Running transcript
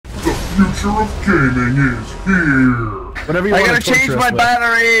future of gaming is here. Whatever you want to change my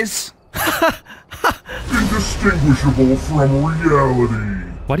batteries. Indistinguishable from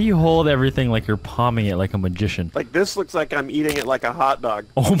reality. Why do you hold everything like you're palming it like a magician? Like this looks like I'm eating it like a hot dog.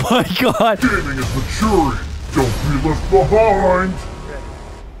 Oh my god! Gaming is maturing. Don't be left behind.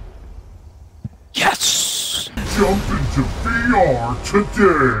 Yes! Jump into VR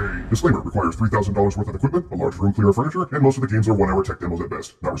today. Disclaimer, requires $3,000 worth of equipment, a large room clear of furniture, and most of the games are 1-hour tech demos at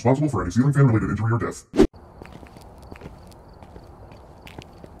best. Not responsible for any ceiling fan related injury or death.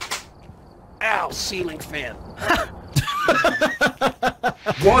 Ow, ceiling fan.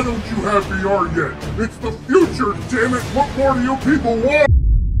 Why don't you have VR yet? It's the future, damn it! What more do you people want?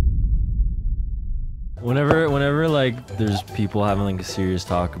 Whenever like there's people having like a serious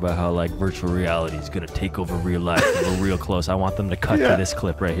talk about how like virtual reality is gonna take over real life and we're real close, I want them to cut to this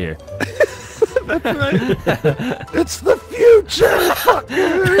clip right here. That's right. It's the future,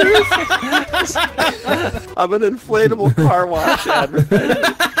 fuckers. I'm an inflatable car wash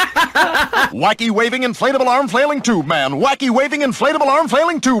advertisement. Wacky waving inflatable arm flailing tube man. Wacky waving inflatable arm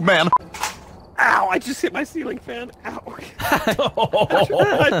flailing tube man. Ow, I just hit my ceiling fan. Ow.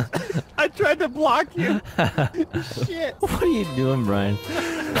 I tried to block you. Shit. What are you doing, Brian?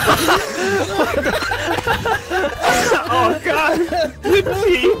 Oh god.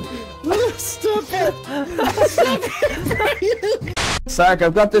 Stop it! Stop it, Brian! Sark,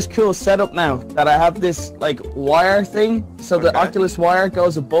 I've got this cool setup now that I have this like wire thing, so the Oculus wire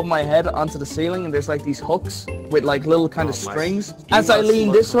goes above my head onto the ceiling, and there's like these hooks with like little kind of strings. As I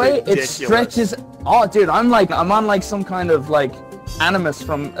lean this way, it stretches. Oh, dude, I'm on like some kind of like Animus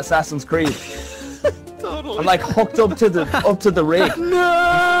from Assassin's Creed. Totally. I'm like hooked up to the rig.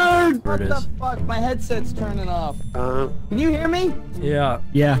 Nerd! What the fuck? My headset's turning off. Can you hear me? Yeah.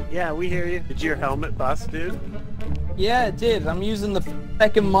 Yeah, we hear you. Did your helmet bust, dude? Yeah, it did. I'm using the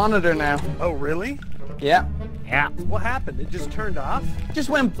second monitor now. Oh, really? Yeah. Yeah. What happened? It just turned off? It just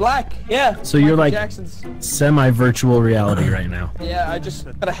went black. Yeah. So you're like Jackson's. semi-virtual reality right now. Yeah, I just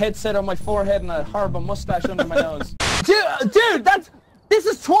got a headset on my forehead and a horrible mustache under my nose. Dude, this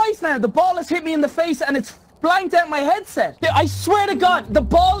is twice now. The ball has hit me in the face and it's blanked out my headset. Dude, I swear to God, the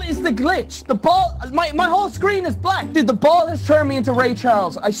ball is the glitch. The ball, my whole screen is black. Dude, the ball has turned me into Ray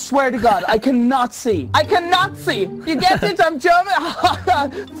Charles. I swear to God, I cannot see. I cannot see. You get it? I'm jumping.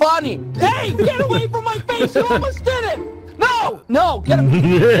 Funny. Hey, get away from my face. You almost did it. No, get away.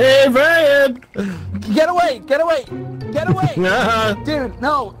 Hey, Brian! Get away. Dude,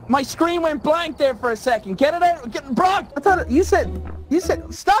 no. My screen went blank there for a second. Get it out. Brock, I thought you said,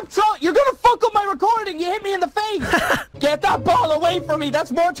 stop throwing. You're gonna fuck up my recording. You hit me in the face. Get that ball away from me.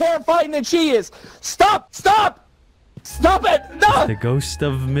 That's more terrifying than she is. Stop it. No. The ghost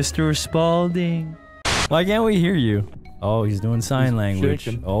of Mr. Spaulding. Why can't we hear you? Oh, he's doing sign language.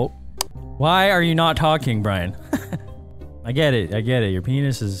 shaking. Oh. Why are you not talking, Brian? I get it. Your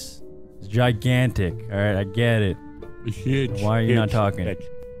penis is gigantic. All right, I get it. Why are you not talking?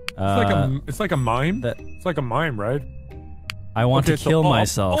 It's like a mime. It's like a mime, right? I want to kill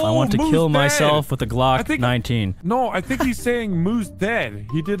myself. I want to kill myself with a Glock 19. No, I think he's saying Moo's dead.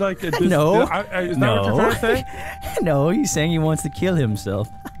 He did like a... No. Is that what you're trying to say? No, he's saying he wants to kill himself.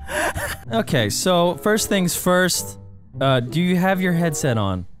 Okay, so first things first. Do you have your headset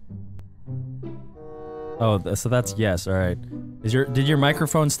on? Oh, so that's yes. All right. Did your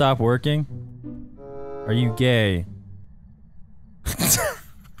microphone stop working? Are you gay?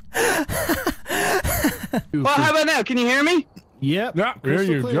 Well, how about now? Can you hear me? Yep. Yeah, hear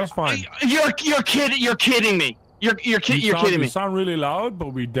you just fine. You're kidding me. You're kidding me. You sound really loud,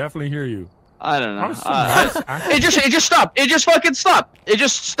 but we definitely hear you. I don't know. It just stopped. It just fucking stopped. It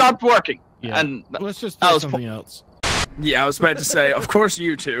just stopped working. Yeah. And Let's just do something else. Yeah, I was about to say, of course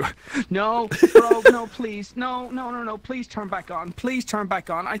you two. No, bro, no, please. No, please turn back on. Please turn back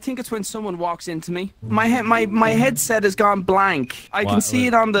on. I think it's when someone walks into me. My headset has gone blank. I can see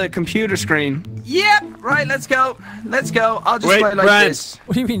it on the computer screen. Yep, right, let's go. I'll just play like this.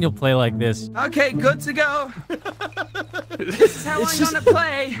 What do you mean you'll play like this? Okay, good to go. This is how I'm gonna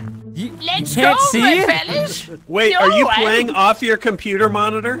play. Let's can't go, see my it? fellas. Wait, are you playing off your computer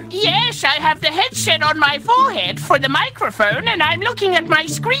monitor? Yes, I have the headset on my forehead for the microphone, and I'm looking at my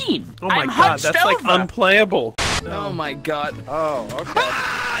screen. Oh my I'm god, that's hunched like over. unplayable. Oh my god. Oh, okay.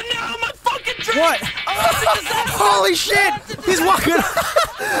 Ah, no, my fucking drink! What? Holy shit! He's walking.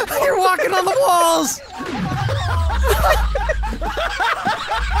 You're walking on the walls.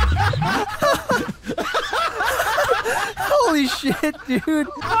 Holy shit, dude.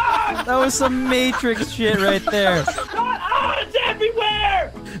 That was some Matrix shit right there. Oh, it's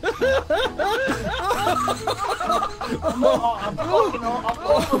everywhere! I'm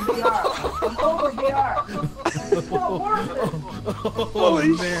over here.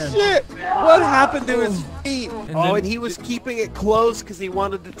 Holy shit! What happened to his feet? And he was keeping it closed because he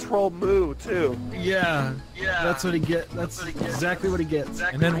wanted to troll Moo too. Yeah, that's what he gets. That's exactly what he gets.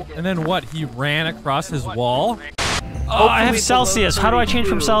 And then what? He ran across his wall? Oh, I have Celsius. How do I change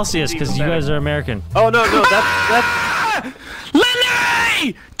from Celsius? Because you guys are American. Oh no, that's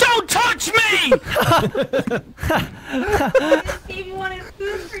Lenny! Don't touch me!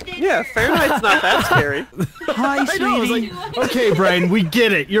 yeah. Fahrenheit's not that scary. Hi, sweetie. Okay, Brian, we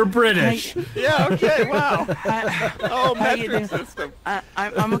get it. You're British. Yeah. Okay. Wow. Oh, How you metric doing? system.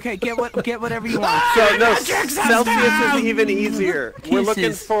 I'm okay. Get whatever you want. So no, Celsius is even easier. We're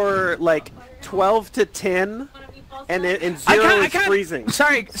looking for like 12 to 10. And 0 is freezing.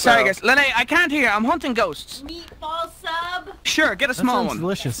 Sorry, guys. Lene, I can't hear. I'm hunting ghosts. Meatball sub. Sure, get a small one.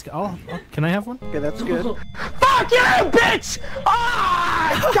 Delicious. Oh, can I have one? Okay, that's good. Fuck you, bitch!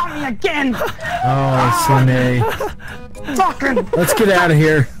 Ah, got me again. Oh, Lene. Fucking. Let's get out of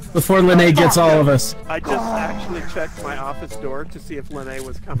here before Lene gets all of us. I just actually checked my office door to see if Lene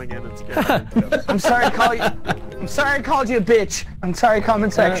was coming in and scared me. I'm sorry to call you. I'm sorry I called you a bitch. I'm sorry,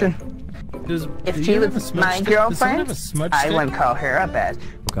 comment section. If she was my girlfriend, I wouldn't call her a bitch.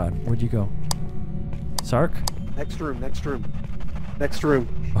 Oh god, where'd you go? Sark? Next room, next room. Next room.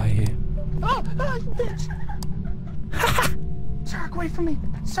 Right here. Oh, you bitch! Sark, wait for me.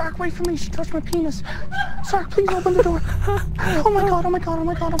 Sark, wait for me. She touched my penis. Sark, please open the door. Oh my god, oh my god, oh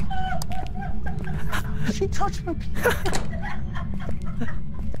my god. She touched my penis.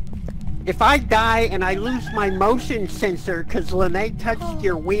 If I die and I lose my motion sensor because Lene touched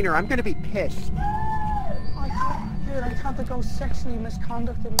your wiener, I'm gonna be pissed. Dude, I thought the ghost sexually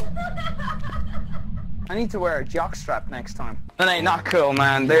misconducted me. I need to wear a jockstrap next time. That ain't not cool,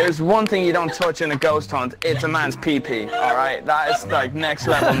 man. There's one thing you don't touch in a ghost hunt. It's a man's pee-pee, alright? That is like next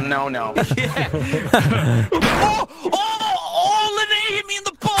level no-no. Yeah. Oh, Lenny hit me in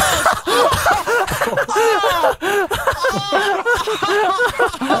the balls!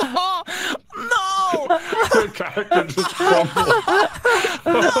 No! The character just crumbled.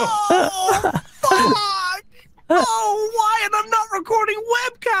 No! Fuck! Oh, why? And I'm not recording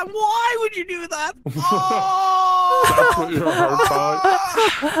webcam. Why would you do that? Oh! That's what you heard,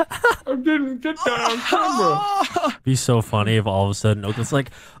 I didn't get that on camera. It'd be so funny if all of a sudden Oakland's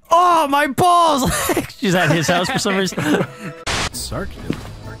like, oh, my balls! She's at his house for some reason. Sark.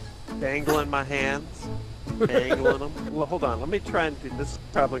 Dangling my hands. Dangling them. Well, hold on. Let me try and do this. Is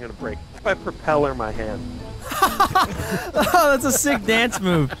probably gonna break. If I propeller my hand. Oh, that's a sick dance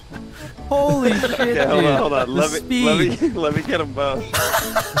move. Holy shit, Yeah, hold on. Let me get them both.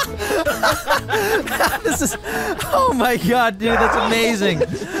 This is, oh my god, dude, that's amazing.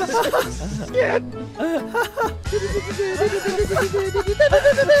 Shit.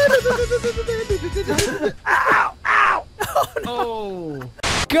 Ow! Ow! Oh.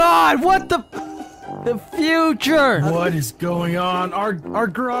 God, what the future? What is going on? Our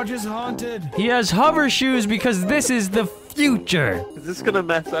garage is haunted. He has hover shoes because this is the future. Is this gonna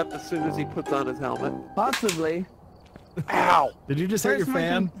mess up as soon as he puts on his helmet? Possibly. Ow! Did you just hit your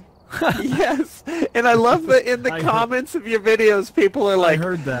fan? Yes, and I love that in the comments of your videos, people are like, I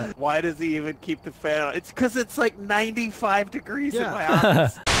heard that. Why does he even keep the fan on? It's because it's like 95 degrees in my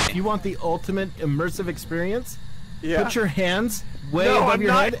office. If you want the ultimate immersive experience, Yeah. put your hands way above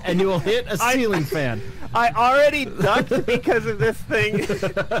your head and you will hit a ceiling fan. I already ducked because of this thing.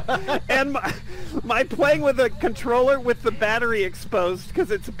 And my playing with a controller with the battery exposed because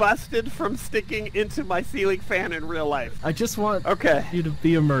it's busted from sticking into my ceiling fan in real life. I just want you to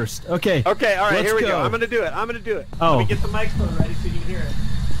be immersed. Okay. Okay, all right, let's here we go. go. I'm gonna do it. I'm gonna do it. Oh. Let me get the microphone ready so you can hear it.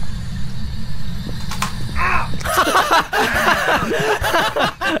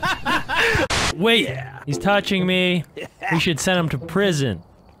 Wait, he's touching me. We should send him to prison.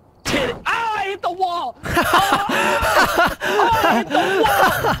 Oh, I hit the wall! Oh, I hit the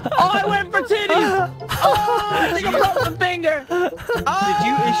wall! Oh, I went for titties! Oh, I think I broke the finger!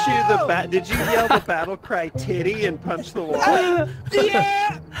 Did you yell the battle cry titty and punch the wall?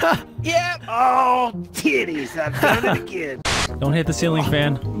 Yeah! Yeah! Oh, titties! I've done it again. Don't hit the ceiling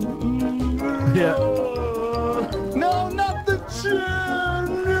fan. Yeah. No, not the chair!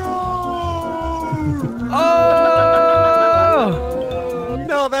 No! Oh!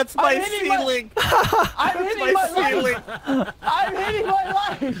 No, that's my I'm hitting ceiling. I'm That's hitting my my ceiling. life! I'm hitting my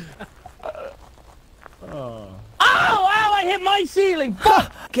life! Oh, ow, I hit my ceiling!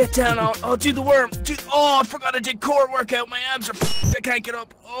 Fuck! Get down, I'll do the worm. Oh, I forgot I did core workout. My abs are I can't get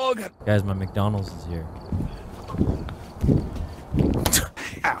up. Oh, God. Guys, my McDonald's is here.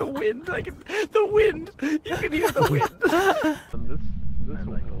 The wind. The wind. You can hear the wind. This I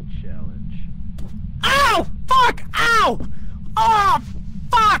like a challenge. Ow! Fuck! Ow! Oh!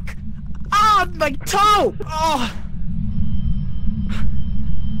 Fuck! Oh, my toe! Oh!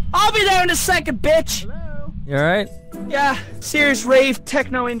 I'll be there in a second, bitch! Hello? You alright? Yeah, serious rave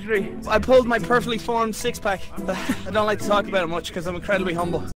techno injury. I pulled my perfectly formed six-pack. I don't like to talk about it much because I'm incredibly humble.